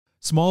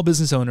Small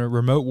business owner,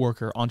 remote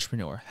worker,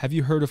 entrepreneur. Have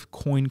you heard of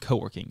Coin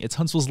Co-working? It's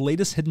Huntsville's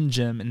latest hidden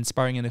gem and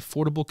inspiring an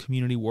affordable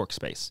community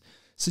workspace.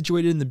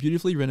 Situated in the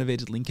beautifully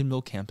renovated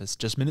Lincolnville campus,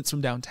 just minutes from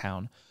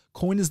downtown,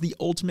 Coin is the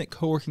ultimate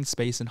co-working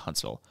space in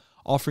Huntsville,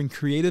 offering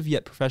creative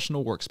yet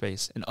professional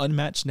workspace, an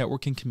unmatched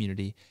networking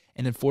community,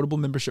 and affordable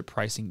membership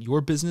pricing.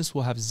 Your business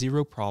will have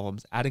zero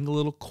problems adding a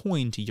little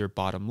coin to your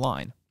bottom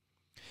line.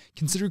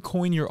 Consider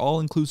Coin your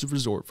all-inclusive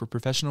resort for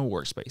professional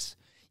workspace.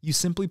 You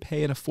simply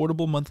pay an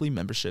affordable monthly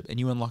membership and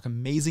you unlock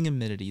amazing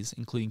amenities,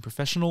 including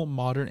professional,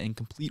 modern, and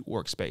complete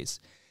workspace,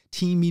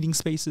 team meeting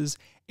spaces,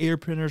 air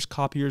printers,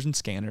 copiers, and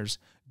scanners,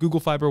 Google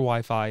Fiber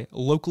Wi-Fi,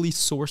 locally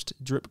sourced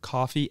drip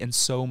coffee, and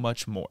so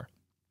much more.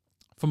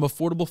 From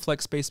affordable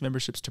flex space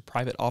memberships to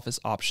private office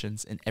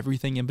options and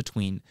everything in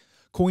between,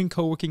 Coin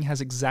Co-working has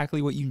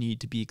exactly what you need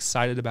to be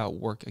excited about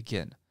work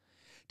again.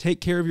 Take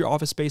care of your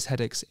office space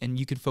headaches and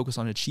you can focus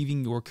on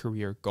achieving your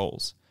career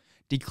goals.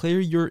 Declare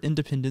your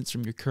independence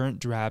from your current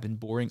drab and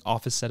boring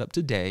office setup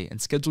today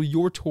and schedule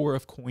your tour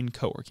of Coin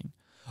Co-working.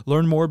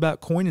 Learn more about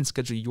Coin and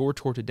schedule your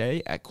tour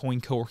today at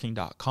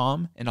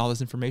coincoworking.com, and all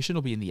this information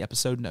will be in the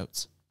episode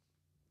notes.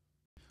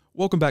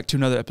 Welcome back to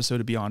another episode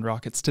of Beyond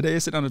Rockets. Today I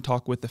sit down to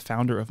talk with the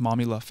founder of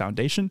Mommy Love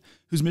Foundation,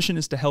 whose mission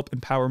is to help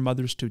empower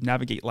mothers to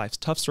navigate life's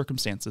tough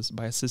circumstances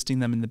by assisting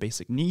them in the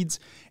basic needs,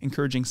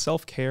 encouraging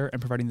self-care,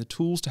 and providing the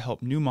tools to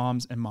help new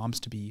moms and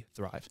moms-to-be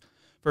thrive.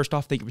 First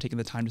off, thank you for taking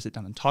the time to sit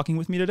down and talking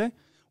with me today.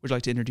 Would you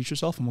like to introduce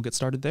yourself and we'll get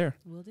started there?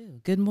 Will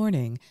do. Good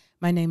morning.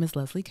 My name is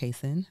Leslie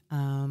Cason.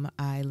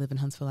 I live in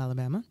Huntsville,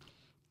 Alabama,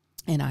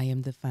 and I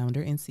am the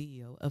founder and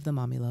CEO of the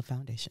Mommy Love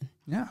Foundation.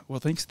 Yeah, well,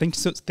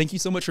 thank you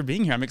so much for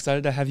being here. I'm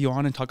excited to have you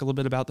on and talk a little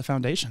bit about the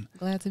foundation.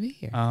 Glad to be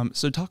here.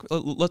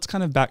 Let's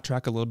kind of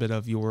backtrack a little bit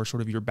of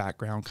your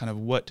background, kind of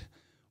what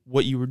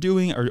you were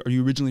doing. Are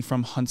you originally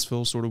from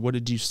Huntsville? Sort of what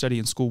did you study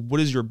in school? What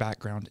is your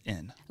background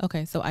in?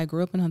 Okay, so I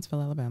grew up in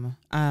Huntsville, Alabama.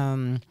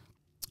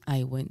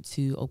 I went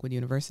to Oakwood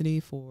University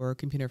for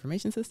computer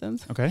information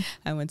systems. Okay.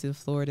 I went to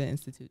Florida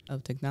Institute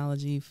of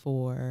Technology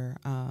for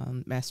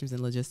master's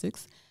in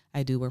logistics.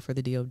 I do work for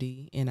the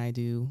DoD and I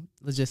do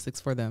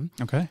logistics for them.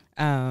 Okay.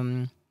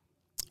 And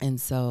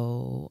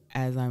so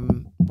as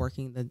I'm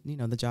working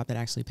the job that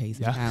actually pays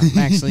me, I'm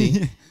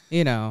actually,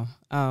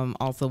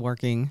 also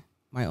working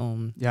my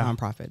own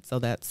nonprofit. So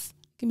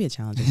can be a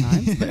challenging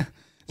time, but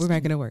we're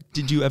making it work.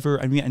 Did you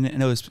ever, I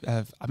know this,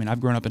 I've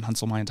grown up in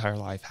Huntsville my entire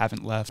life,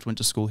 haven't left, went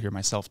to school here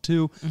myself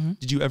too. Mm-hmm.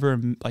 Did you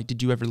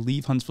ever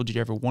leave Huntsville? Did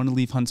you ever want to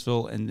leave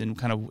Huntsville? And then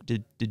kind of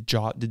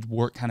did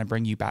work kind of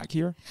bring you back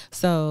here?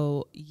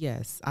 So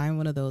yes, I'm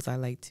one of those, I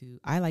like to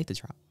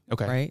travel.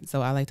 Okay. Right.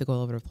 So I like to go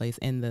all over the place.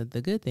 And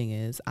the good thing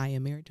is I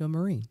am married to a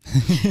Marine.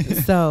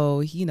 So,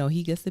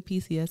 he gets the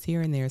PCS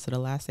here and there. So the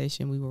last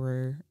station we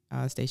were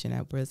stationed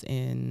at was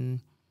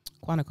in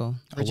Quantico,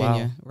 Virginia. Oh,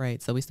 wow.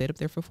 Right. So we stayed up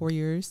there for 4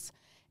 years.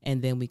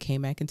 And then we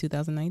came back in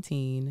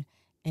 2019,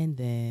 and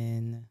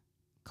then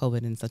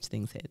COVID and such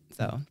things hit.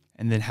 So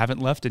and then haven't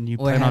left, and you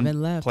plan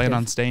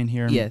on staying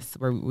here. Yes,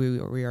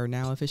 we are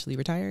now officially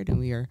retired, and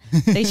we are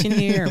stationed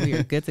here, and we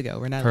are good to go.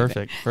 We're not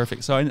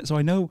perfect. So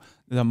I know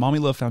the Mommy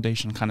Love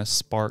Foundation kind of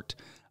sparked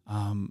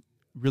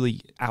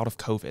really out of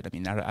COVID. I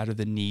mean, out of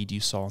the need you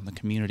saw in the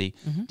community.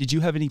 Mm-hmm. Did you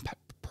have any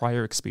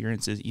prior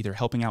experiences either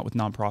helping out with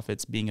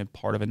nonprofits, being a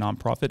part of a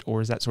nonprofit,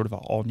 or is that sort of an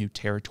all new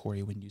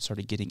territory when you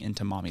started getting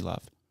into Mommy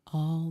Love?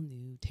 All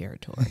new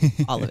territory,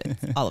 all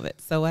of it.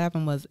 So what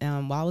happened was,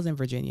 while I was in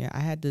Virginia,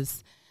 I had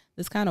this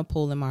kind of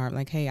pull in my heart,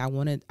 like, hey, I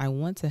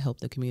want to help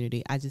the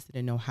community. I just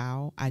didn't know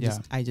how. I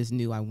just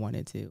knew I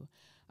wanted to.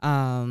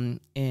 And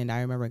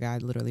I remember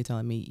God literally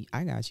telling me,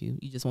 I got you.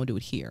 You just won't do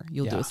it here.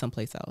 You'll do it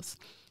someplace else.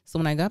 So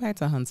when I got back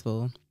to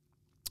Huntsville,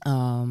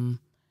 I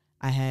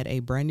had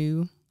a brand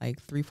new,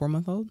 3-4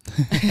 month old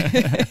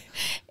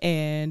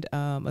and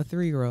a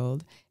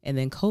 3-year-old, and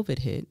then COVID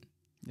hit.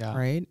 Yeah.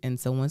 Right. And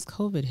so once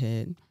COVID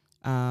hit,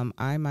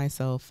 I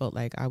myself felt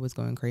like I was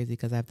going crazy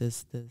because I have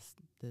this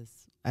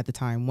at the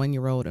time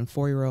 1-year-old and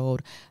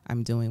 4-year-old.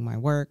 I'm doing my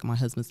work. My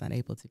husband's not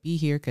able to be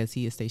here because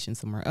he is stationed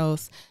somewhere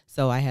else.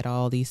 So I had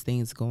all these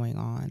things going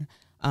on.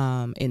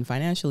 And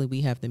financially,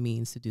 we have the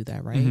means to do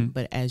that. Right. Mm-hmm.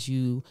 But as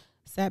you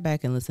sat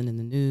back and listened in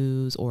the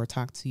news or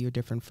talked to your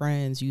different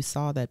friends, you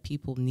saw that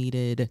people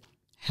needed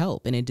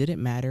help. And it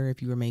didn't matter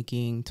if you were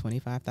making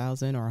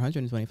 $25,000 or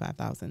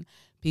 $125,000.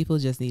 People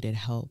just needed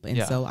help.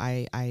 And so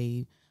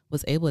I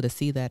was able to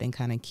see that and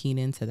kind of keen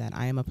into that.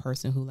 I am a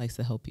person who likes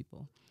to help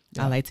people.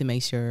 Yeah. I like to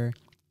make sure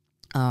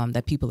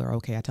that people are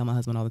okay. I tell my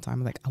husband all the time,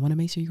 I'm like, I want to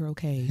make sure you're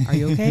okay. Are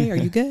you okay? Are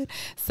you good?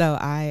 So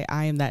I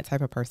am that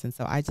type of person.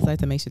 So I just like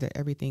to make sure that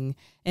everything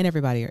and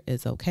everybody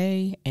is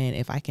okay. And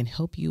if I can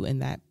help you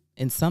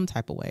in some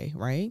type of way,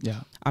 right?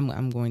 Yeah.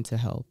 I'm going to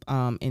help.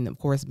 And of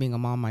course, being a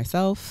mom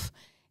myself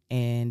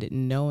and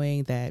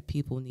knowing that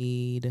people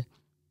need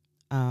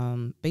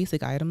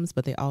basic items,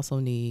 but they also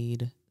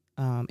need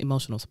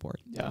emotional support,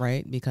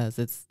 right? Because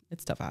it's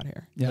tough out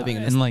here living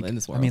in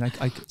this world. I mean,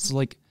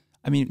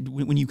 I mean,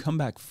 when you come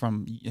back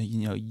from,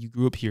 you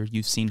grew up here,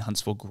 you've seen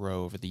Huntsville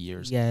grow over the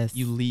years. Yes.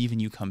 You leave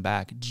and you come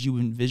back. Did you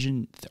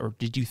envision or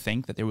did you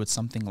think that there was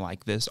something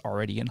like this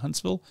already in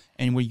Huntsville?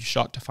 And were you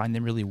shocked to find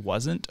there really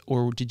wasn't?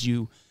 Or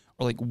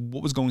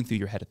what was going through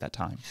your head at that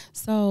time?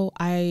 So to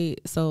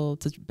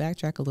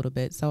backtrack a little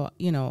bit, so,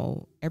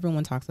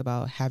 everyone talks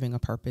about having a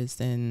purpose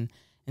and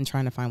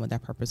trying to find what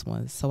that purpose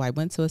was. So I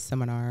went to a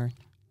seminar,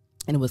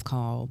 and it was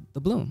called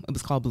Bloom. It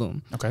was called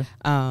Bloom. Okay.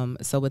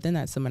 So within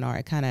that seminar,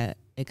 it kind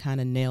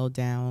of nailed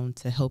down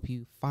to help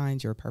you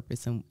find your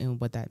purpose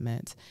and what that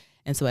meant.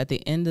 And so at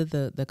the end of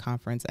the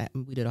conference,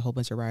 we did a whole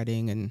bunch of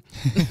writing and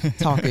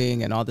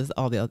talking and all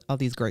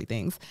these great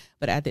things.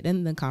 But at the end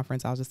of the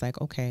conference, I was just like,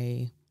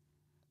 okay,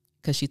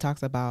 because she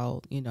talks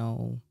about,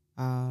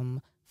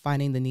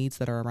 finding the needs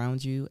that are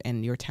around you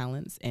and your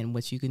talents and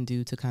what you can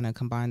do to kind of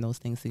combine those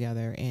things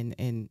together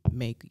and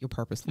make your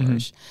purpose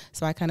flourish. Mm-hmm.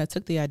 So I kind of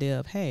took the idea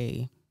of,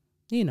 hey,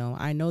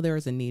 I know there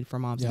is a need for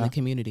moms in the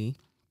community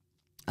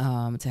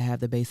to have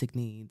the basic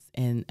needs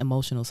and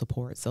emotional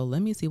support. So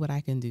let me see what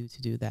I can do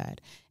to do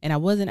that. And I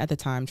wasn't at the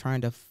time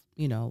trying to,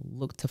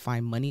 look to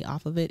find money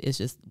off of it. It's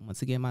just,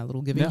 once again, my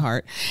little giving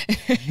heart.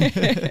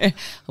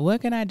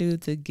 What can I do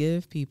to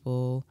give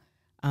people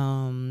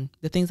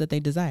the things that they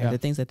desire, the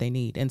things that they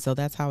need? And so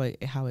that's how it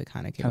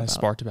kind of came about.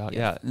 Sparked about.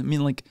 Yeah. I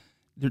mean, like,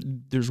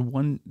 there's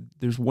one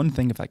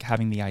thing of like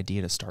having the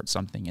idea to start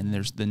something, and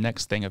there's the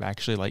next thing of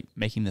actually like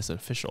making this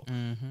official.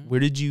 Mm-hmm. Where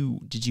did you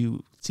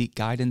seek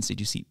guidance? Did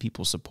you seek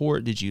people's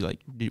support? Were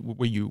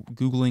you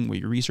Googling? Were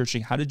you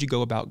researching? How did you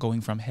go about going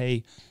from,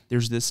 hey,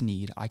 there's this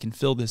need, I can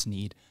fill this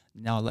need,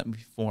 now let me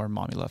form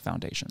Mommy Love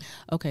Foundation?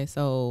 Okay,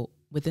 so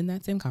within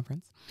that same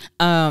conference,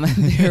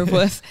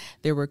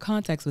 there were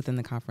contacts within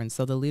the conference.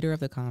 So the leader of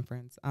the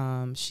conference,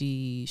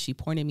 she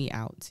pointed me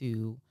out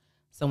to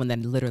someone that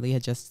literally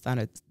had just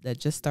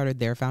started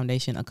their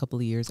foundation a couple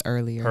of years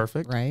earlier.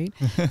 Perfect. Right.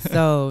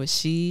 So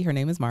her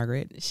name is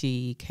Margaret.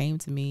 She came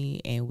to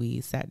me and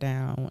we sat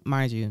down.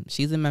 Mind you,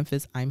 she's in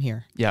Memphis. I'm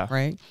here. Yeah.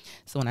 Right.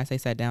 So when I say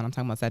sat down, I'm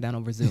talking about sat down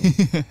over Zoom.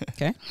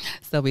 Okay.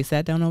 So we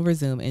sat down over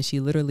Zoom and she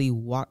literally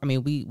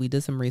we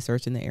did some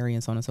research in the area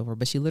and so on and so forth,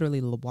 but she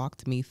literally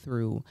walked me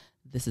through,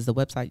 this is the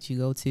website you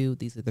go to,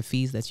 these are the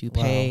fees that you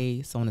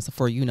pay, so on and so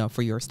forth,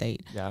 for your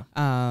state. Yeah.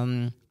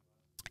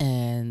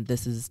 And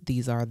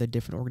these are the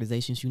different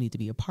organizations you need to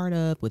be a part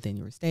of within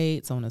your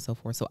state, so on and so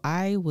forth. So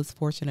I was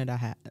fortunate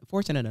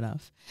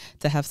enough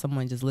to have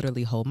someone just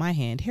literally hold my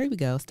hand. Here we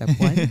go. Step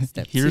 1,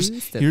 step 2,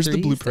 step 3, here's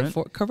the blueprint. Step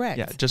 4. Correct.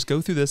 Yeah, just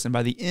go through this, and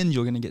by the end,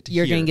 you're going to get to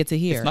You're going to get to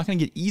hear. It's not going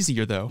to get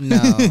easier, though.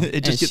 No.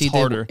 It just gets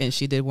harder. And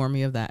she did warn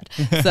me of that.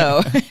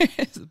 So,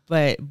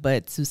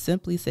 but to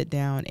simply sit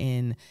down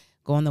and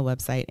go on the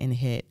website and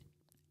hit,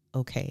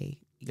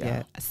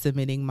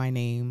 submitting my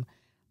name,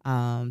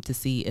 to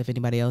see if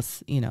anybody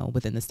else,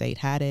 within the state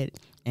had it,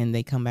 and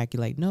they come back,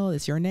 you're like, no,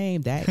 it's your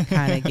name. That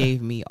kind of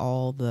gave me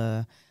all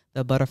the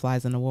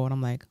butterflies in the world.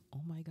 I'm like,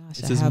 oh my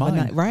gosh, I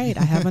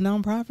have a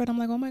nonprofit. I'm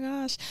like, oh my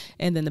gosh.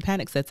 And then the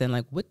panic sets in,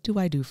 like, what do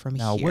I do from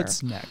here? Now,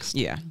 what's next?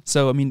 Yeah.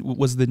 So, I mean,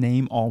 was the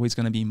name always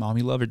going to be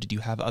Mommy Love, or did you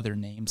have other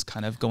names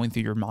kind of going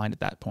through your mind at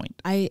that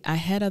point? I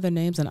had other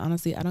names, and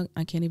honestly,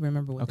 I can't even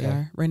remember what they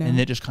are right now. And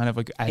it just kind of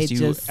like,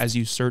 as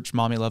you search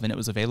Mommy Love and it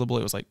was available,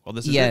 it was like, well,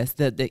 this is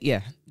it.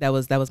 Yes. That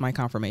was my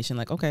confirmation.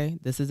 Like, okay,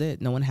 this is it.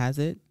 No one has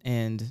it,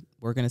 and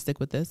we're going to stick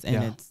with this.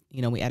 And it's,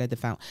 we added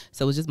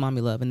so it was just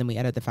Mommy Love, and then we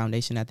added the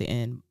foundation at the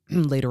end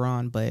later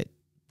on. But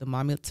the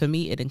Mommy, to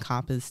me, it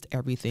encompassed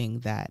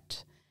everything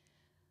that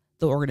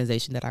the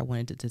organization that I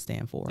wanted it to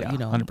stand for. Yeah,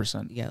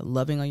 100%. Yeah,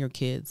 loving on your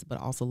kids, but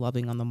also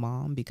loving on the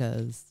mom,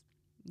 because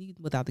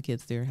without the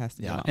kids, there has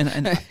to be a mom.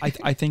 And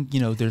I think,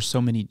 there's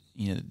so many,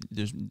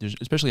 there's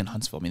especially in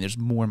Huntsville. I mean, there's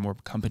more and more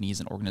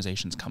companies and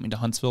organizations coming to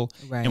Huntsville.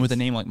 Right. And with a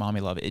name like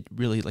Mommy Love, it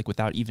really, like,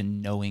 without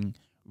even knowing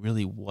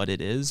really what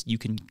it is, you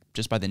can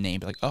just by the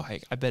name be like, oh,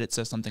 hey, I bet it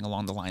says something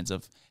along the lines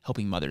of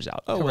helping mothers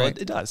out. Oh, well,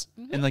 it does.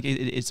 Mm-hmm. And like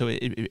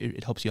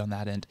it helps you on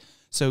that end.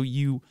 So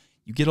you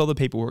get all the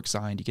paperwork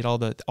signed, you get all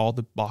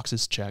the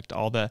boxes checked,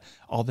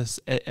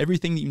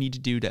 everything that you need to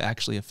do to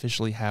actually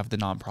officially have the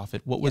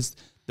nonprofit. What was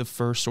the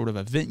first sort of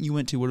event you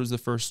went to? What was the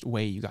first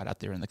way you got out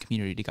there in the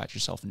community to got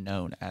yourself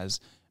known as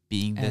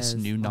being this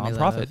new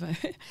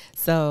nonprofit?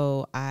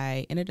 So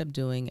I ended up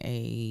doing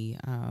a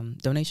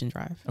donation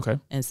drive. Okay.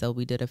 And so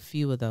we did a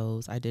few of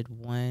those. I did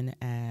one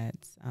at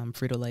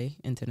Frito-Lay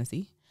in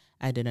Tennessee.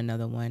 I did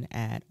another one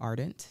at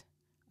Ardent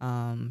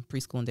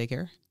Preschool and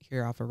Daycare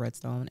here off of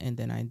Redstone. And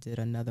then I did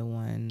another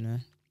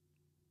one.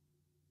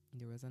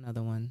 There was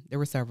another one. There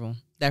were several.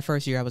 That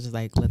first year, I was just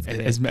like, let's do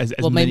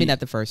it. Maybe not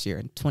the first year.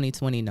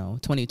 2020, no.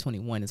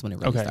 2021 is when it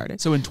really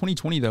started. So in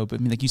 2020, though, but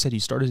I mean, like you said, you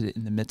started it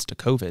in the midst of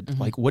COVID.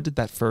 Mm-hmm. Like, what did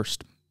that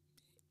first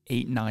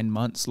 8-9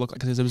 months look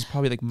like? Because it was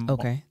probably like...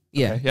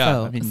 Yeah.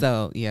 That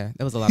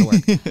was a lot of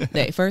work.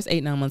 The first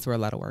 8-9 months were a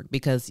lot of work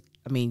because,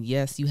 I mean,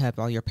 yes, you have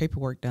all your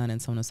paperwork done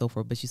and so on and so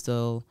forth, but you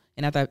still...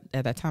 And at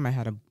that time, I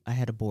had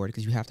a board,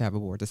 because you have to have a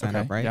board to sign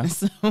up, right? Yeah.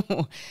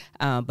 So,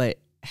 but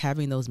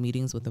having those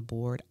meetings with the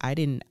board, I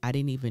didn't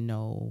even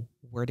know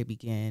where to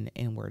begin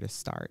and where to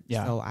start.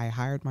 Yeah. So I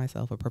hired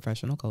myself a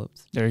professional coach.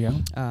 There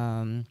you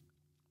go.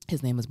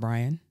 His name is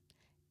Brian,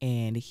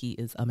 and he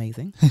is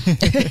amazing.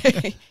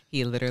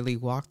 He literally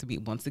walked me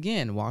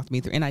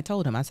through. And I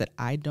told him, I said,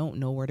 I don't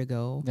know where to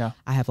go. Yeah.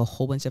 I have a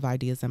whole bunch of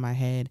ideas in my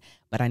head,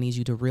 but I need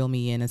you to reel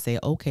me in and say,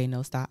 okay,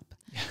 no, stop.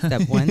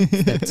 Step 1,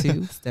 step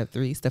 2, step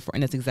 3, step 4.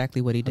 And that's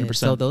exactly what he did. 100%.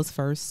 So those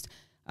first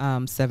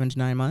 7 to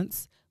 9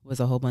 months was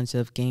a whole bunch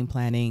of game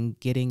planning,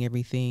 getting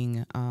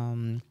everything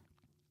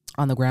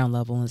on the ground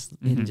level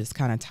and just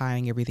kind of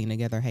tying everything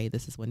together. Hey,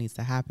 this is what needs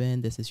to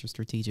happen. This is your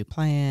strategic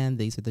plan.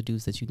 These are the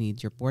dues that you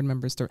need your board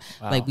members to.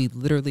 Wow. Like, we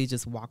literally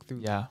just walked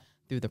through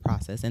the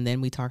process. And then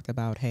we talked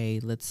about, hey,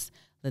 let's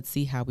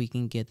see how we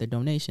can get the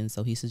donations.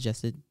 So he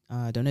suggested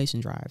donation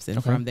drives.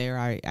 And from there,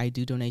 I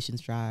do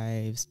donations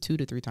drives 2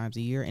 to 3 times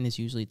a year, and it's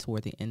usually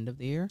toward the end of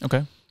the year.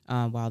 Okay.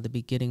 While the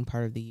beginning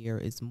part of the year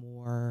is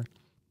more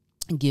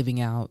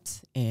giving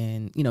out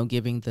and,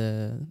 giving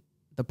the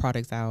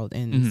products out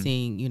and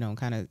seeing,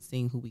 kind of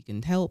seeing who we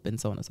can help and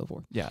so on and so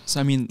forth. Yeah.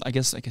 So, I mean, I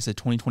guess, like I said,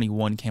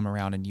 2021 came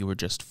around and you were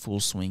just full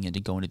swing into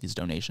going to these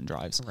donation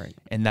drives. Right.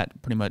 And that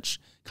pretty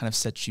much kind of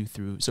sets you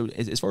through. So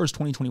as far as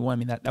 2021, I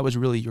mean, that was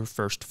really your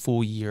first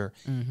full year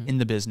in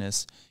the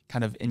business,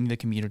 kind of in the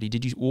community.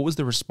 What was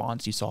the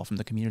response you saw from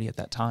the community at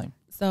that time?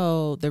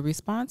 So the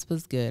response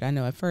was good. I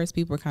know at first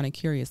people were kind of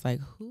curious, like,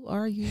 who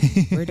are you?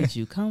 Where did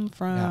you come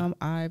from?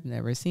 I've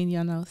never seen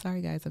you. No,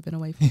 sorry guys, I've been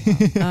away from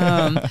you.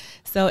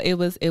 So it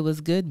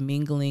was good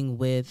mingling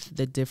with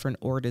the different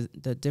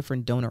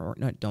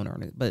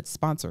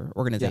sponsor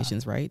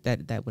organizations, right?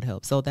 That would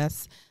help. So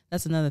that's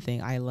another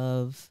thing. I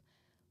love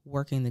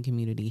working in the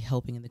community,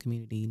 helping in the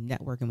community,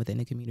 networking within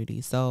the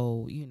community.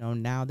 So,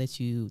 now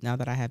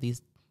that I have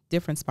these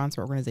different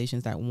sponsor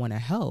organizations that want to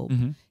help,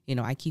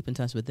 I keep in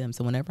touch with them.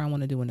 So whenever I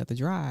want to do another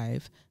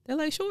drive, they're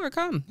like, sure,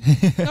 come,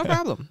 no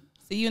problem.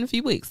 See you in a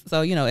few weeks.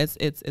 So,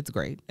 it's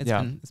great.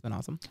 It's been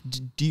awesome.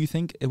 Do you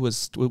think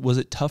was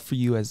it tough for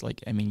you as,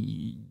 like, I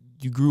mean,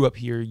 you grew up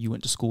here, you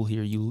went to school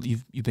here,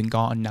 you've been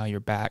gone, now you're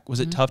back.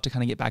 Was it tough to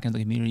kind of get back into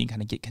the community and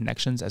kind of get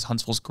connections as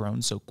Huntsville's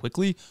grown so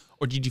quickly?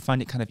 Or did you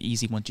find it kind of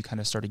easy once you kind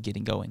of started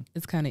getting going?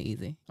 It's kind of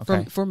easy.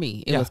 Okay. For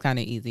me, it was kind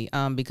of easy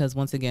because,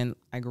 once again,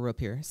 I grew up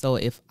here. So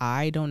if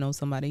I don't know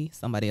somebody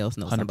else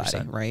knows 100%.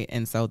 Somebody, right?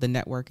 And so the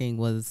networking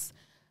was,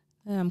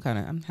 I'm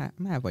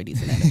halfway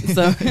decent at it.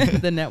 So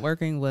the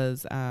networking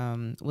was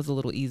a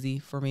little easy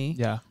for me.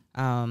 Yeah.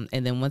 And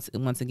then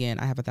once again,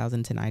 I have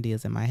 1,010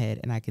 ideas in my head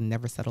and I can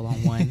never settle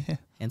on one.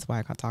 Hence why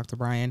I can talk to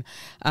Brian.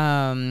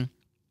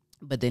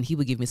 But then he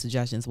would give me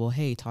suggestions. Well,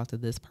 hey, talk to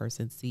this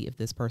person, see if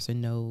this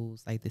person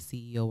knows, like, the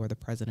CEO or the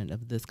president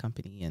of this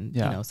company, and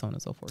so on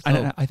and so forth.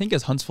 So, I think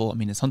as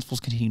Huntsville's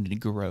continuing to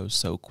grow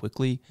so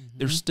quickly,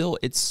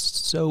 it's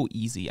so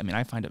easy. I mean,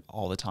 I find it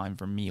all the time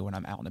for me when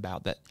I'm out and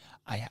about that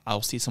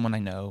I'll see someone I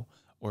know,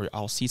 or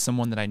I'll see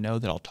someone that I know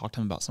that I'll talk to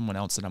them about someone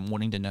else that I'm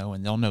wanting to know,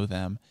 and they'll know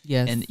them.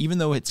 Yes. And even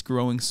though it's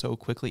growing so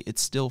quickly, it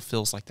still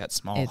feels like that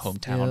small hometown. It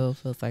still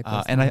feels like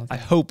that. And I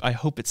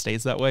hope it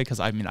stays that way, because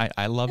I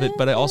love it,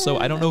 but I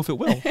don't know if it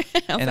will.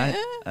 And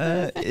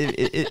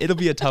it'll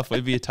be a tough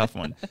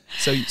one.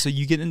 So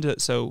you get into,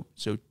 so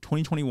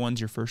 2021 is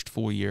your first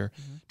full year.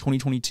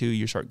 2022,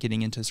 you start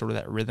getting into sort of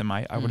that rhythm,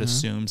 I would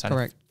assume, kind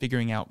of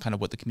figuring out kind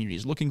of what the community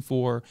is looking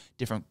for,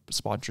 different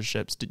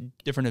sponsorships,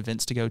 different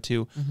events to go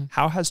to.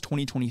 How has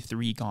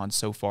 2023 gone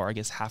so far, I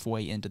guess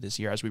halfway into this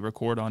year as we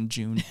record on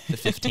June the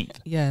 15th?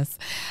 Yes.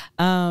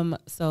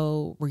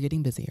 So we're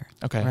getting busier.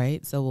 Okay.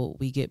 Right. So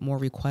we get more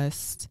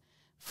requests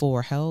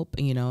for help.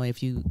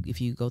 If you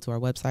go to our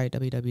website,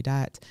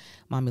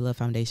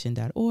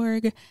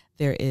 www.mommylovefoundation.org,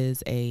 there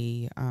is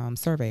a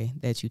survey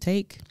that you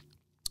take.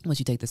 Once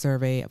you take the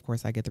survey, of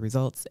course, I get the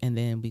results, and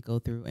then we go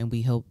through and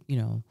we help,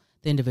 the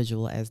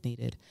individual as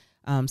needed.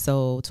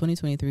 So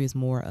 2023 is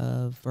more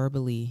of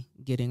verbally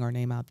getting our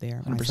name out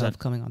there. 100%. Myself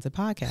coming onto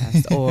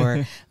podcasts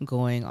or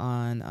going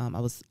on. I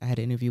had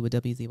an interview with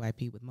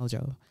WZYP with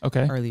Mojo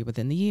earlier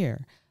within the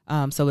year.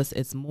 So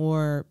it's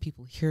more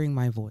people hearing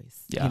my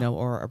voice,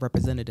 or a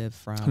representative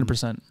from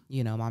 100%.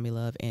 Mommy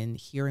Love, and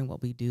hearing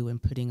what we do and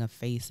putting a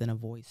face and a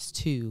voice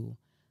to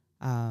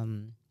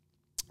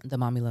the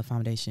Mommy Love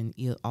Foundation.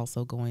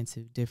 Also going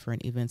to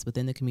different events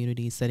within the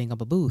community, setting up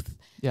a booth.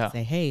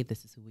 Say, hey,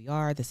 this is who we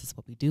are. This is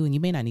what we do. And you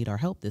may not need our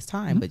help this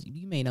time, but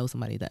you may know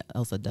somebody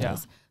else that does. Yeah.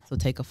 So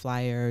take a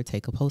flyer,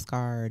 take a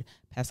postcard,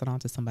 pass it on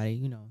to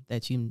somebody,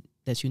 that you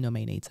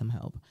may need some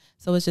help.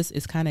 So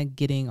it's kind of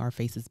getting our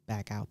faces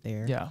back out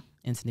there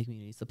into the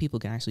community, so people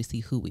can actually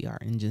see who we are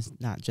and just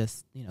not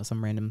just,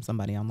 some random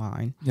somebody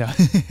online. Yeah.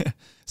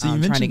 So you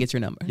mentioned trying to get your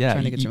number. Yeah.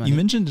 Trying to get your money. You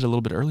mentioned it a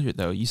little bit earlier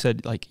though. You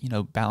said, like,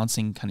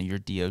 balancing kind of your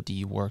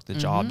DOD work, the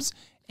jobs,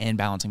 and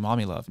balancing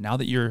Mommy Love. Now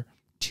that you're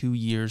 2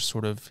 years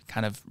sort of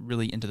kind of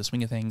really into the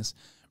swing of things,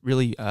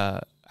 really,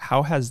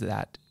 how have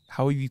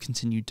you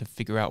continued to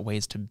figure out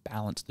ways to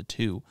balance the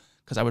two?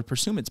 Because I would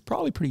presume it's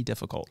probably pretty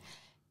difficult.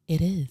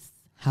 It is.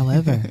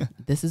 However,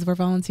 this is where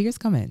volunteers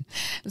come in.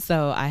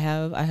 So I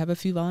have a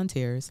few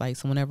volunteers. Like,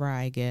 so whenever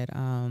I get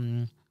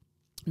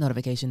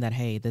notification that,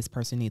 hey, this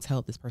person needs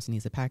help, this person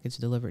needs a package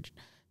delivered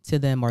to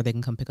them, or they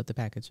can come pick up the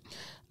package.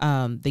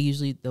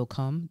 They'll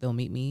come, they'll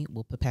meet me,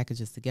 we'll put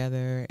packages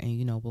together,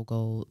 and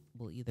we'll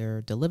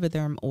either deliver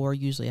them, or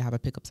usually I have a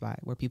pickup spot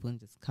where people can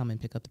just come and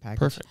pick up the package.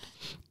 Perfect.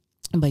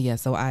 But yeah,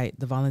 so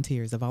the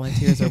volunteers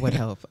are what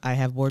help. I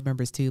have board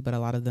members too, but a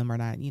lot of them are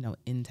not,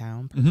 in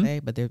town per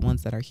se, but they're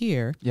ones that are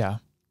here. Yeah.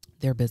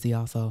 They're busy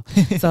also.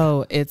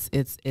 So it's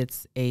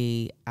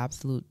a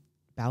absolute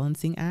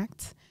balancing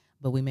act,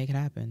 but we make it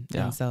happen.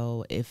 Yeah. And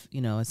so if,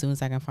 as soon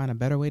as I can find a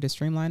better way to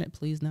streamline it,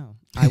 please no,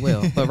 I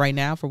will. But right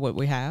now, for what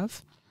we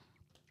have,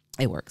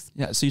 it works.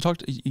 Yeah. So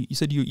you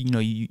said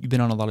you've been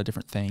on a lot of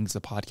different things,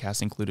 the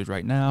podcast included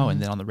right now,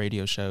 and then on the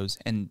radio shows,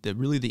 and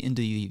really the end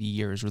of the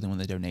year is really when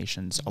the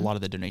donations, a lot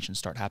of the donations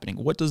start happening.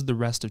 What does the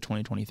rest of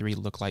 2023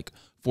 look like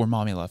for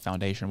Mommy Love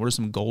Foundation? What are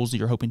some goals that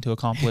you're hoping to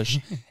accomplish,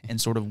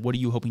 and sort of what are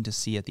you hoping to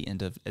see at the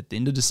end of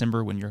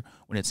December when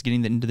it's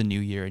getting into the new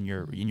year and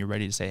you're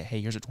ready to say,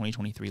 hey, here's what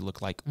 2023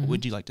 look like. What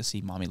would you like to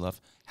see Mommy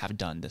Love have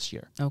done this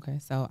year? Okay,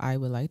 so I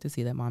would like to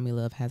see that Mommy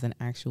Love has an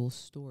actual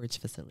storage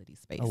facility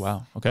space. Oh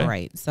wow. Okay.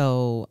 Right. So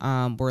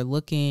we're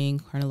looking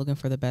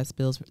for the best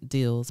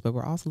deals, but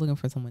we're also looking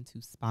for someone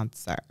to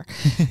sponsor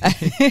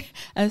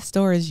a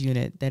storage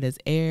unit that is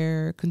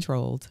air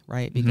controlled,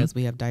 right? Because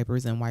we have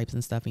diapers and wipes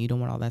and stuff, and you don't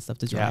want all that stuff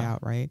to dry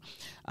out, right?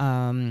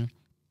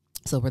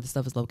 So where the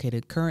stuff is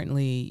located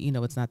currently,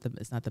 it's not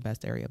the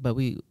best area, but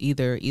we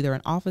either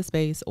an office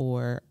space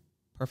or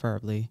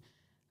preferably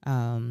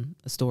a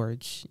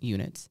storage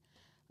unit.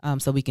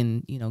 So we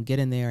can, get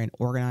in there and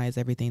organize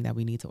everything that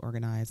we need to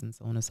organize and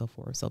so on and so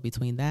forth. So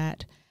between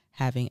that,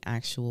 having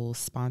actual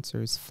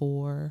sponsors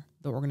for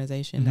the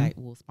organization that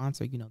will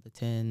sponsor, the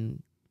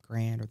 10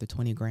 grand or the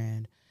 20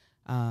 grand,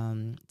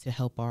 to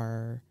help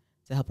our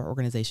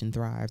organization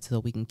thrive, so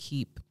we can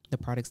keep the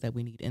products that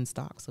we need in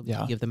stock, so we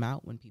can give them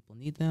out when people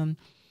need them.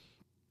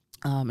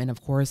 And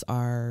of course,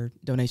 our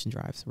donation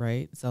drives,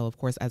 right? So of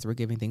course, as we're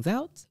giving things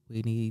out,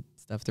 we need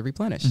stuff to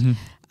replenish.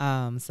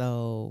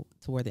 So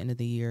toward the end of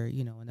the year,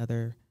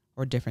 another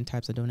or different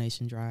types of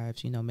donation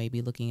drives,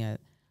 maybe looking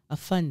at a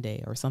fun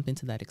day or something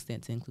to that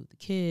extent to include the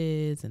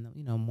kids and,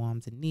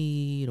 moms in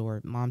need, or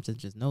moms that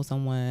just know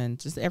someone,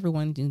 just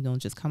everyone,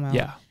 just come out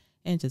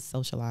and just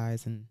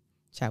socialize and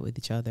chat with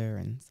each other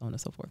and so on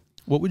and so forth.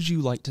 What would you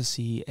like to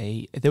see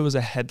if there was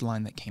a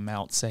headline that came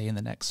out, say, in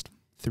the next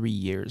 3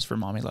 years for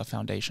Mommy Love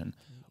Foundation,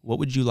 what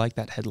would you like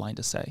that headline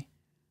to say?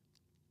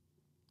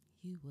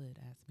 You would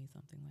ask me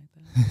something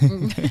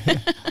like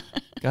that.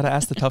 Got to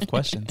ask the tough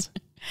questions.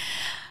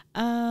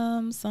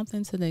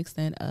 Something to the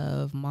extent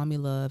of Mommy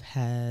Love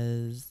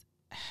has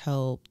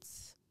helped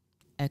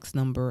X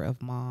number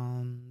of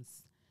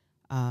moms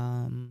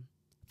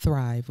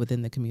thrive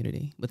within the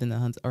community, within the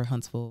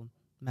Huntsville,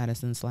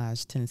 Madison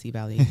 / Tennessee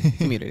Valley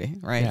community,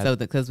 right? So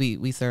because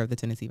we serve the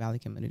Tennessee Valley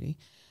community.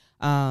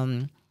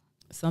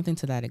 Something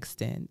to that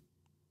extent,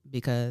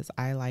 because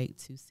I like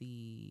to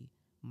see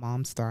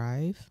moms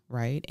thrive,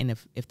 right? And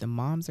if the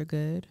moms are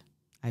good,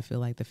 I feel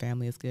like the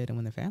family is good. And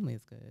when the family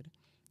is good,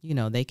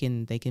 they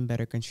can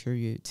better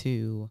contribute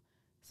to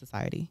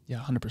society. Yeah,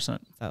 100%.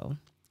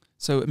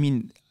 So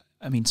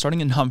I mean,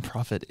 starting a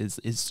nonprofit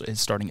is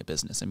starting a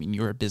business. I mean,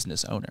 you're a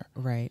business owner,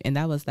 right? And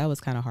that was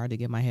kind of hard to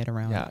get my head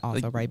around,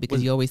 right?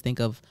 Because you always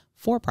think of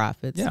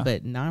for-profits,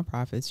 but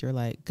nonprofits, you're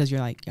like,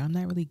 I'm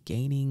not really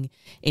gaining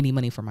any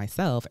money for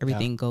myself.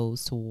 Everything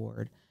goes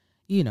toward,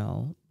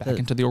 back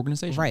into the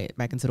organization, right?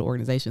 Back into the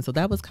organization. So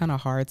that was kind of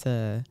hard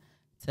to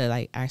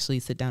like actually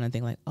sit down and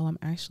think like, oh, I'm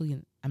actually a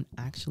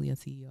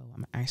CEO.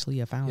 I'm actually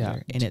a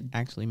founder, and it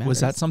actually matters. Was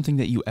that something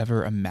that you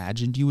ever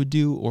imagined you would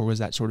do, or was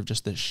that sort of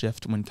just the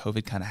shift when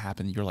COVID kind of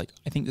happened? You're like,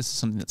 I think this is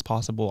something that's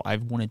possible.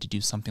 I've wanted to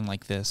do something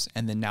like this,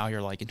 and then now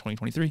you're like in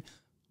 2023.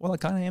 Well, I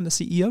kind of am the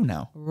CEO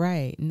now.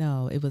 Right?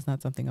 No, it was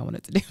not something I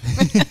wanted to do.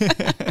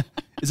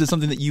 Is it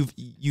something that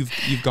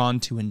you've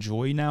gone to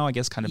enjoy now? I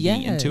guess kind of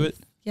being into it.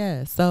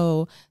 Yeah.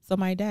 So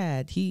my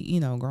dad, he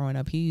growing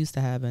up, he used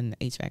to have an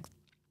HVAC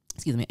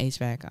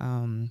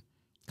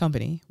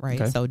company, right?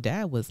 Okay. So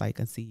dad was like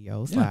a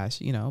CEO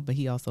 / but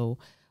he also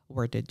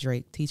worked at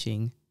Drake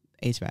teaching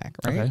HVAC,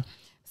 right? Okay.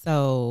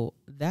 So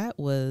that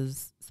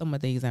was some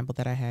of the example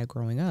that I had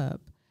growing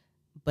up.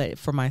 But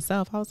for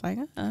myself, I was like,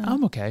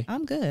 I'm okay.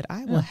 I'm good.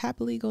 I will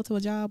happily go to a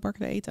job,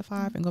 work at 8 to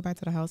 5 and go back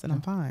to the house and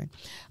I'm fine.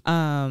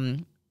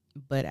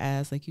 But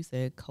as, like you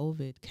said,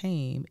 COVID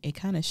came, it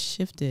kind of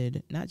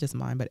shifted, not just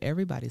mine, but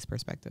everybody's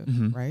perspective,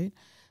 right?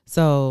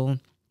 So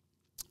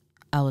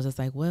I was just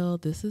like, well,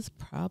 this is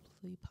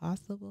probably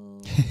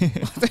possible.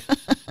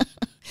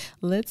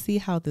 Let's see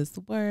how this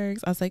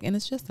works. I was like, and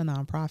it's just a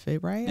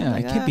nonprofit, right? Yeah,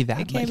 like, it can't be that.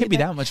 It can't be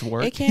that much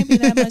work. It can't be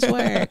that much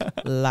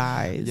work.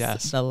 Lies.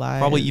 Yes. The lies.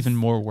 Probably even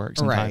more work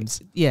sometimes.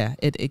 Right. Yeah,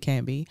 it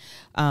can be.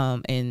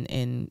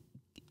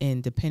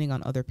 And depending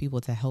on other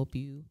people to help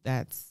you,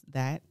 that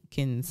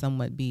can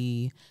somewhat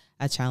be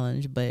a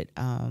challenge. But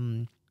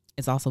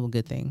it's also a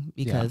good thing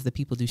because the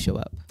people do show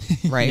up,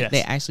 right? Yes.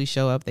 They actually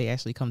show up. They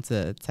actually come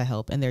to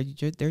help, and they're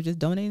just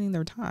donating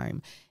their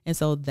time. And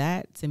so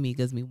that to me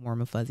gives me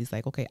warm and fuzzies.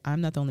 Like, okay,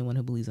 I'm not the only one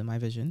who believes in my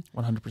vision.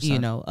 100%. You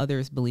know,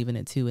 others believe in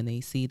it too, and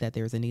they see that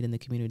there's a need in the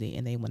community,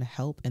 and they want to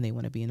help and they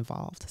want to be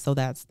involved. So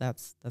it's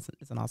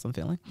an awesome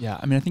feeling. Yeah,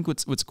 I mean, I think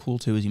what's cool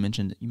too is you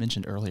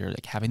mentioned earlier,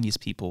 like having these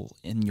people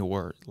in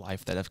your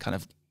life that have kind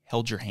of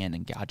held your hand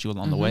and guided you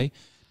along the way.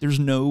 There's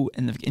no,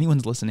 and if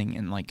anyone's listening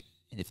and like,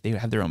 if they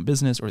have their own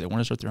business or they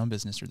want to start their own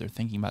business or they're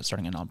thinking about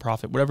starting a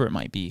nonprofit, whatever it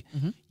might be,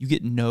 you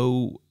get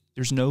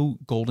there's no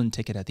golden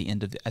ticket at the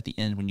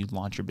end when you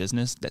launch your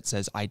business that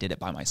says I did it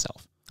by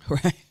myself.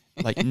 Right.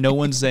 Like no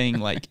one's saying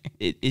like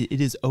it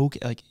is okay,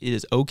 like it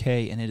is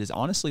okay, and it is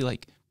honestly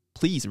like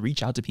please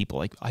reach out to people.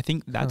 Like I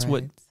think that's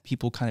what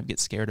people kind of get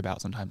scared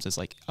about sometimes is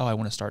like, oh, I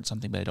want to start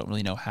something but I don't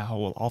really know how.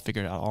 Well, I'll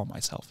figure it out all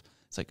myself.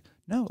 It's like,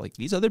 no, like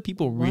these other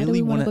people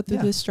really want to go through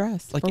this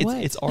stress. Like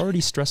it's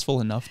already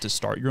stressful enough to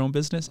start your own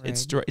business. Right.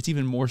 It's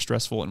even more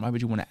stressful, and why would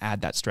you want to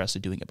add that stress to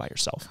doing it by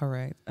yourself?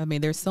 Correct. I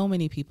mean, there's so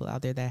many people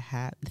out there that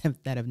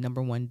have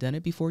number one done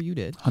it before you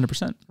did.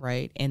 100%.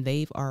 Right, and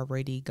they've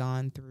already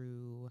gone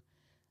through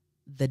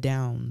the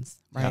downs,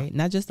 right? Yeah.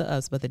 Not just the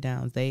ups, but the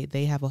downs.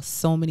 They have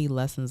so many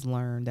lessons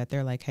learned that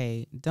they're like,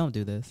 hey, don't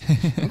do this.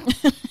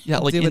 Yeah,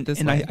 like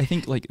I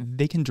think like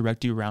they can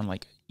direct you around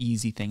like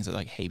easy things that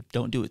like, hey,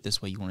 don't do it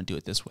this way. You want to do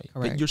it this way,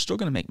 but you're still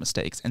going to make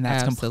mistakes, and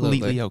that's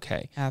completely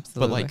okay.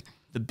 Absolutely. But like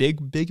the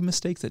big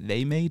mistakes that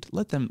they made,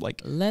 let them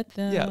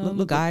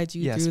guide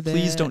you through this.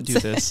 Please don't do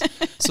this.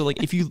 So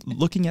like if you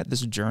looking at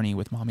this journey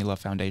with Mommy Love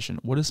Foundation,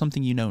 what is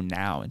something you know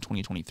now in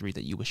 2023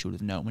 that you wish you would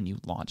have known when you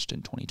launched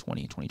in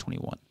 2020 and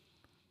 2021?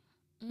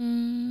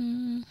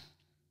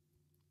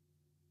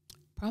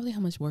 Probably how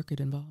much work it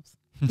involves.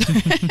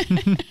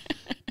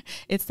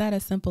 It's not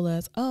as simple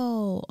as,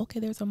 oh, okay,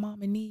 there's a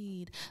mom in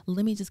need.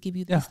 Let me just give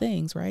you these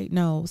things, right?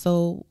 No.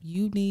 So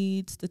you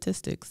need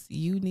statistics.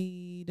 You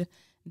need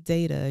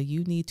data.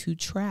 You need to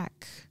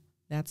track.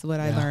 That's what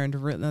I learned.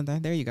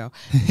 There you go.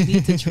 You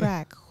need to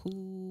track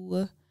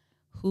who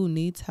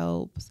needs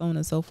help, so on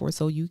and so forth,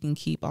 so you can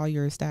keep all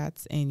your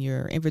stats and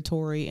your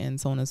inventory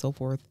and so on and so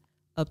forth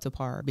up to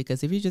par.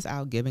 Because if you're just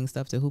out giving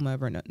stuff to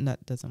whomever,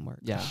 that doesn't work.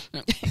 Yeah.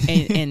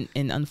 and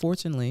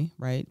unfortunately,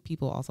 right,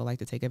 people also like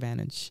to take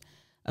advantage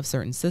of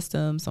certain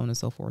systems, so on and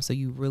so forth. So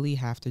you really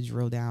have to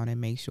drill down and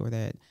make sure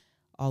that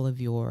all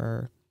of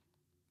your,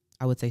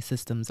 I would say,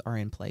 systems are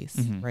in place,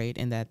 right?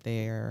 And that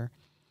they're,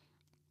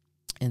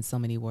 in so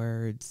many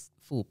words,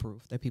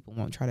 foolproof, that people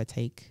won't try to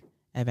take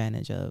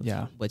advantage of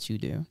what you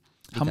do.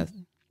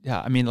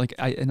 I mean, like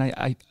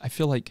I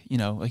feel like, you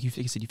know, like you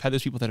said, you've had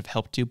those people that have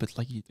helped you, but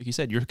like you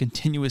said, you're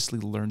continuously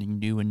learning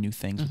new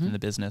things within the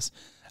business,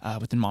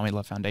 within Mommy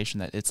Love Foundation,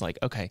 that it's like,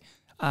 okay,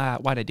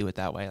 why'd I do it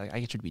that way? Like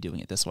I should be doing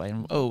it this way.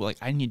 And like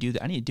I need to do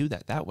that. I need to do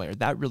that way, or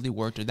that really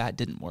worked, or that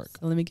didn't work.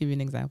 So let me give you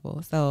an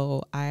example.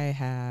 So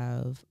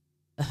I've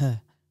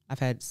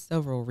had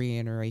several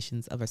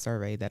reiterations of a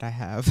survey that I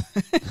have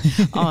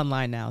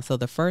online now. So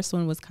the first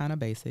one was kind of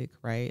basic,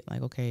 right?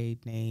 Like, okay,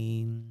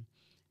 name,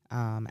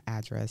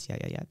 address, yeah.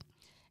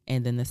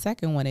 And then the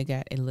second one, it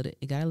got a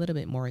little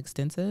bit more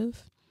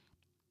extensive,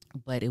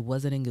 but it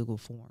wasn't in Google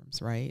Forms,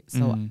 right?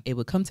 So it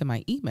would come to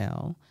my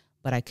email,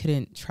 but I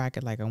couldn't track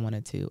it like I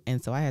wanted to.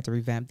 And so I had to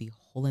revamp the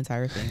whole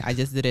entire thing. I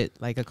just did it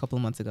like a couple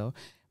of months ago.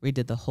 We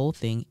did the whole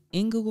thing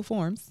in Google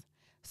Forms.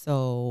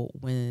 So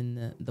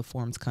when the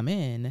forms come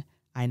in,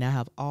 I now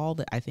have all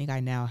the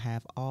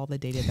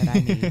data that I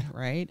need,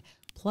 right?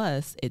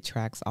 Plus it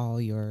tracks all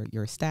your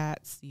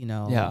stats, you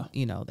know,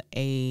 the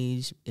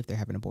age, if they're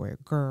having a boy or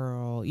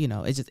girl, you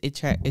know, it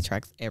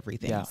tracks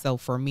everything. Yeah. So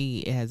for me,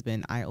 it has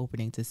been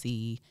eye-opening to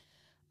see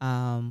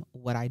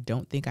what I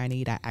don't think I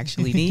need, I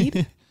actually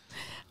need.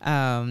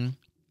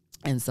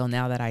 And so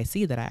now that I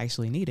see that I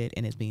actually need it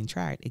and it's being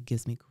tracked, it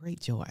gives me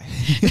great joy.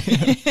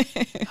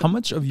 How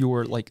much of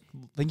your, like,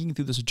 thinking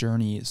through this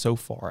journey so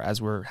far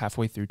as we're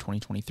halfway through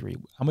 2023,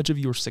 how much of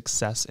your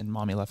success in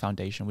Mommy Love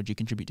Foundation would you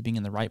contribute to being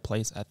in the right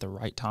place at the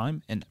right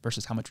time, and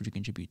versus how much would you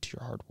contribute to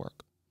your hard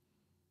work?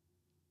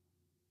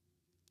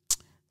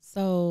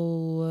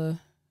 So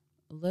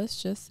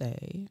let's just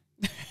say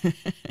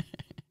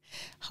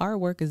hard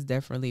work is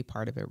definitely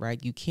part of it,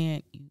 right? You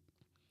can't,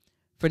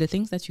 for the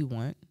things that you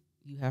want,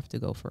 you have to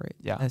go for it.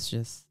 Yeah. That's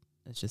just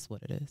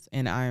what it is.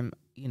 And I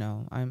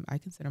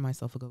consider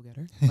myself a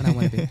go-getter when I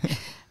want to be.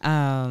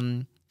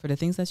 For the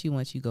things that you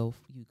want, you go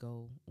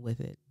with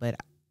it. But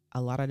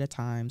a lot of the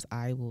times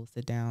I will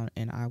sit down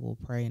and I will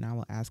pray and I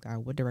will ask God,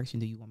 what direction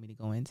do you want me to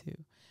go into?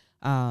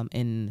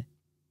 And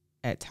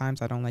at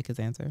times I don't like his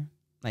answer.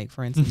 Like,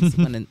 for instance,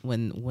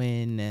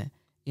 when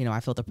I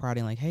felt the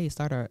prodding, like, hey,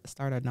 start a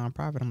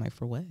nonprofit. I'm like,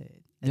 for what?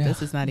 Yeah.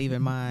 This is not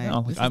even my.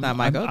 No, this is not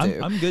my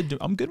go-to.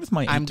 I'm good with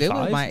my 8 to 5. I'm good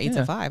with my 8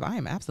 to 5. I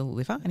am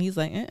absolutely fine. And he's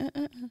like,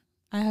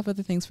 I have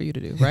other things for you to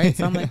do, right?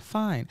 So I'm like,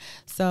 fine.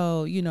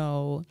 So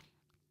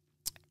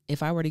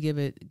if I were to give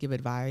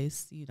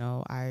advice,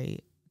 I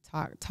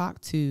talk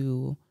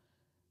to,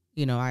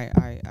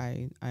 I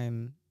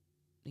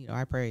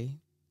pray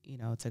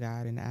to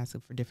God and ask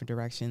him for different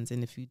directions.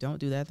 And if you don't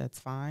do that, that's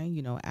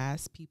fine.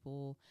 Ask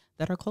people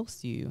that are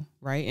close to you,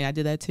 right? And I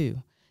did that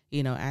too.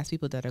 Ask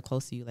people that are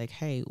close to you, like,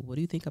 hey, what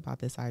do you think about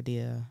this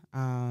idea?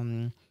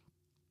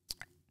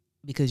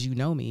 Because you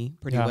know me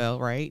pretty well,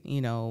 right?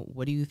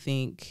 What do you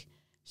think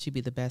should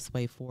be the best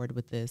way forward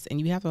with this? And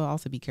you have to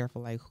also be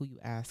careful, like, who you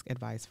ask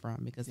advice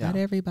from, because not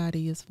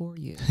everybody is for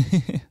you.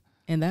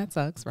 And that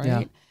sucks, right?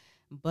 Yeah.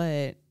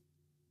 But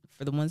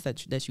for the ones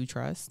that you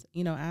trust,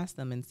 ask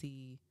them and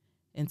see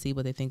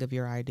what they think of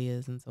your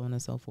ideas and so on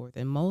and so forth.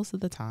 And most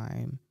of the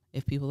time,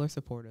 if people are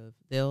supportive,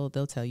 they'll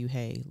tell you,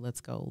 hey, let's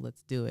go,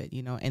 let's do it,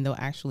 and they'll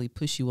actually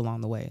push you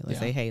along the way. Let's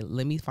say, hey,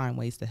 let me find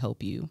ways to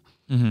help you,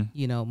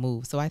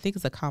 move. So I think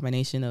it's a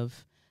combination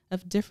of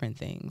different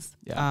things.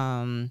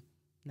 Yeah.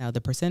 Now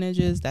the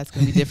percentages, that's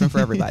going to be different for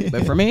everybody.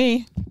 But for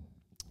me,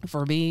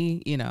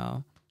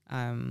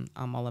 I'm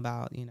all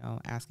about,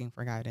 asking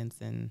for guidance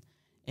and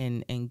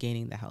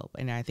gaining the help.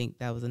 And I think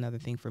that was another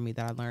thing for me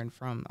that I learned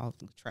from, I'll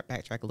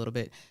backtrack a little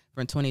bit,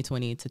 from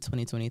 2020 to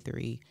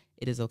 2023,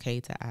 it is okay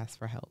to ask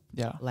for help.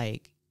 Yeah.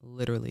 Like,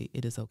 literally,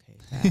 it is okay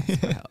to ask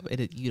for help.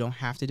 You don't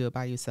have to do it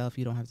by yourself.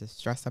 You don't have to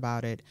stress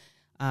about it.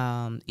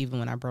 Even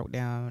when I broke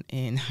down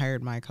and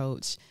hired my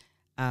coach,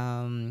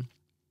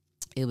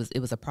 it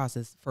was a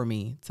process for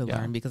me to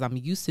learn, because I'm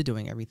used to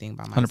doing everything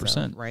by myself,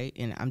 100%. Right?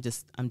 And I'm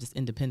just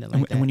independent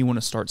like that. And when you want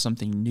to start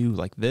something new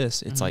like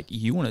this, it's like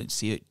you want to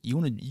see it, you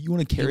want to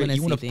carry it,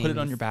 you want to put it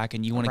on your back,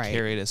 and you want to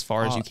carry it as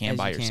far as you can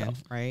by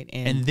yourself, right?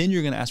 And then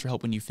you're going to ask for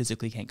help when you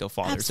physically can't go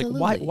farther. Absolutely.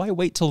 It's like, why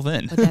wait till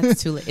then? But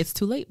that's too late. It's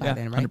too late by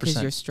then, right? Because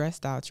you're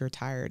stressed out, you're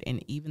tired,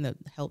 and even the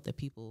help that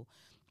people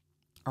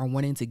are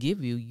wanting to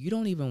give you, you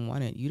don't even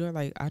want it. You're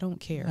like, I don't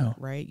care,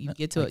 right? You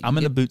get to I'm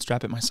going to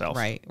bootstrap it myself.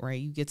 Right.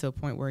 You get to a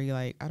point where you're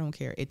like, I don't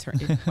care.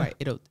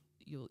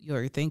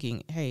 You're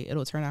thinking, hey,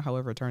 it'll turn out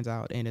however it turns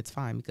out, and it's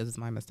fine because it's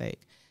my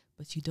mistake.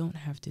 But you don't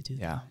have to do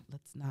that.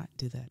 Let's not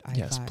do that.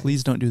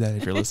 Please don't do that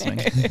if you're listening.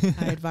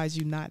 I advise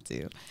you not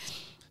to.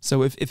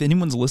 So if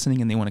anyone's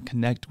listening and they want to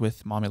connect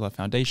with Mommy Love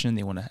Foundation,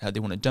 they want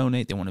to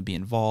donate, they want to be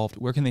involved,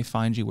 where can they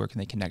find you? Where can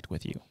they connect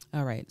with you?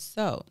 All right.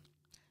 So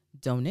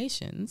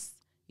donations,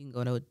 you can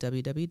go to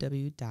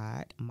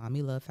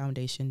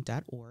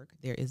www.mommylovefoundation.org.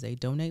 There is a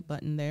donate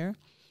button there.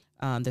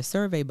 The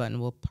survey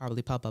button will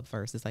probably pop up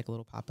first. It's like a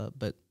little pop-up,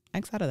 but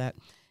outside of that,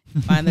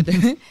 find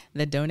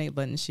the donate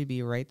button should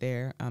be right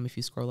there. If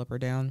you scroll up or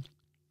down,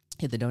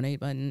 hit the donate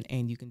button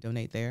and you can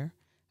donate there.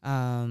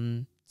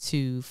 To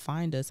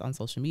find us on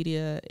social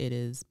media,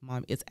 it's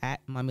at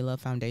Mommy Love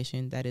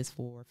Foundation. That is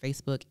for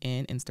Facebook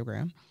and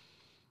Instagram.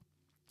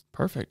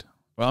 Perfect.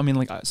 Well, I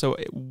mean, so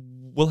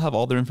we'll have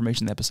all their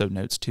information in the episode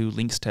notes too,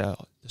 links to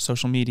the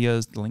social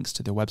medias, the links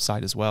to their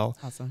website as well.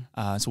 Awesome.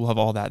 So we'll have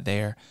all that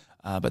there.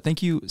 But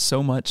thank you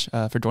so much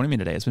for joining me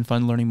today. It's been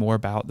fun learning more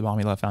about the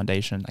Mommy Love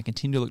Foundation. I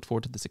continue to look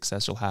forward to the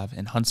success you'll have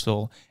in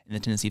Huntsville and the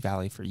Tennessee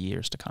Valley for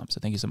years to come. So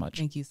thank you so much.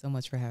 Thank you so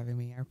much for having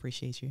me. I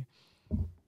appreciate you.